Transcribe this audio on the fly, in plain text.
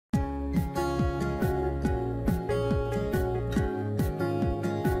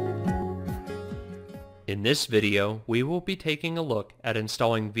In this video, we will be taking a look at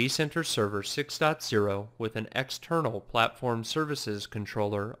installing vCenter Server 6.0 with an external Platform Services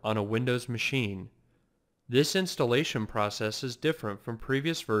controller on a Windows machine. This installation process is different from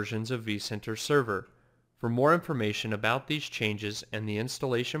previous versions of vCenter Server. For more information about these changes and the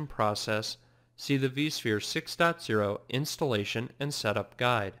installation process, see the vSphere 6.0 Installation and Setup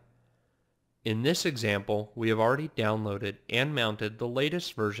Guide. In this example, we have already downloaded and mounted the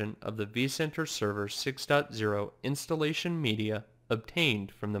latest version of the vCenter Server 6.0 installation media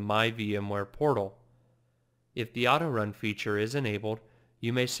obtained from the My VMware portal. If the auto run feature is enabled,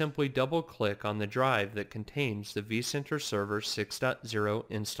 you may simply double-click on the drive that contains the vCenter Server 6.0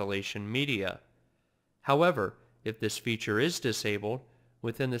 installation media. However, if this feature is disabled,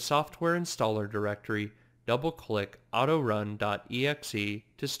 within the Software Installer directory, double-click autorun.exe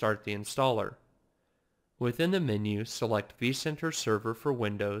to start the installer. Within the menu, select vCenter Server for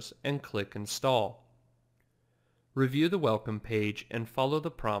Windows and click Install. Review the welcome page and follow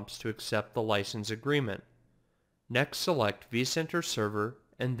the prompts to accept the license agreement. Next, select vCenter Server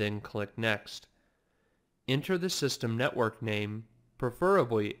and then click Next. Enter the system network name,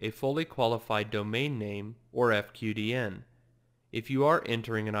 preferably a fully qualified domain name or FQDN. If you are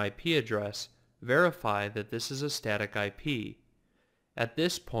entering an IP address, verify that this is a static IP. At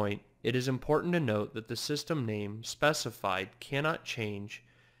this point, it is important to note that the system name specified cannot change,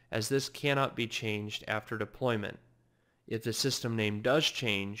 as this cannot be changed after deployment. If the system name does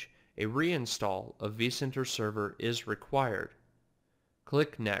change, a reinstall of vCenter Server is required.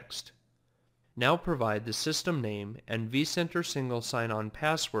 Click Next. Now provide the system name and vCenter single sign-on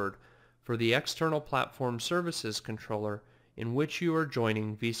password for the external Platform Services controller in which you are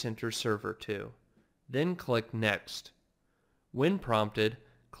joining vCenter Server to. Then click Next. When prompted,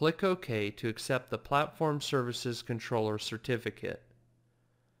 click OK to accept the Platform Services Controller certificate.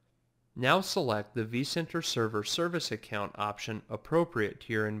 Now select the vCenter Server Service Account option appropriate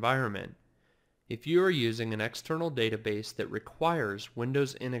to your environment. If you are using an external database that requires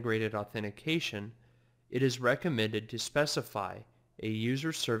Windows Integrated Authentication, it is recommended to specify a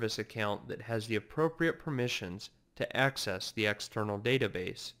user service account that has the appropriate permissions to access the external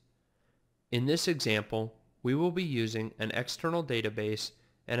database. In this example, we will be using an external database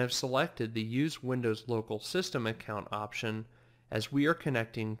and have selected the Use Windows Local System Account option as we are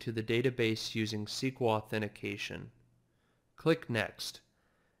connecting to the database using SQL authentication. Click Next.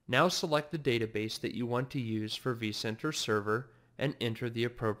 Now select the database that you want to use for vCenter Server and enter the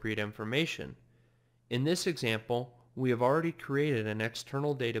appropriate information. In this example, we have already created an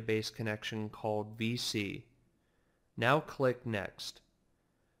external database connection called VC. Now click Next.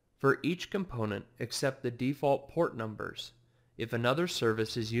 For each component, accept the default port numbers. If another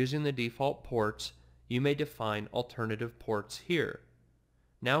service is using the default ports, you may define alternative ports here.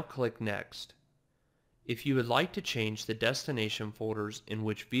 Now click Next. If you would like to change the destination folders in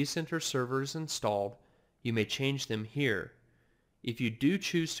which vCenter Server is installed, you may change them here. If you do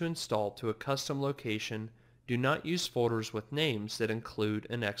choose to install to a custom location, do not use folders with names that include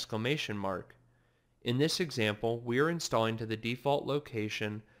an exclamation mark. In this example, we are installing to the default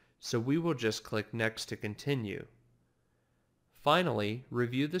location, so we will just click Next to continue. Finally,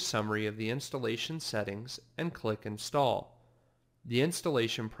 review the summary of the installation settings and click Install. The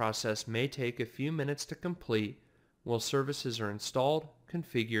installation process may take a few minutes to complete while services are installed,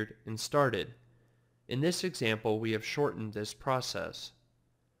 configured, and started. In this example, we have shortened this process.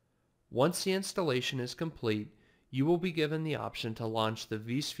 Once the installation is complete, you will be given the option to launch the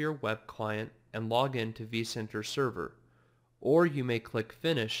vSphere web client and log in to vCenter Server, or you may click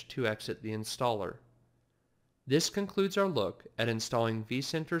Finish to exit the installer. This concludes our look at installing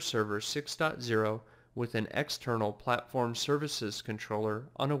vCenter Server 6.0 with an external Platform Services controller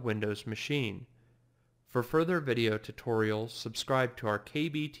on a Windows machine. For further video tutorials, subscribe to our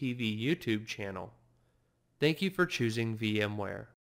KBTV YouTube channel. Thank you for choosing VMware.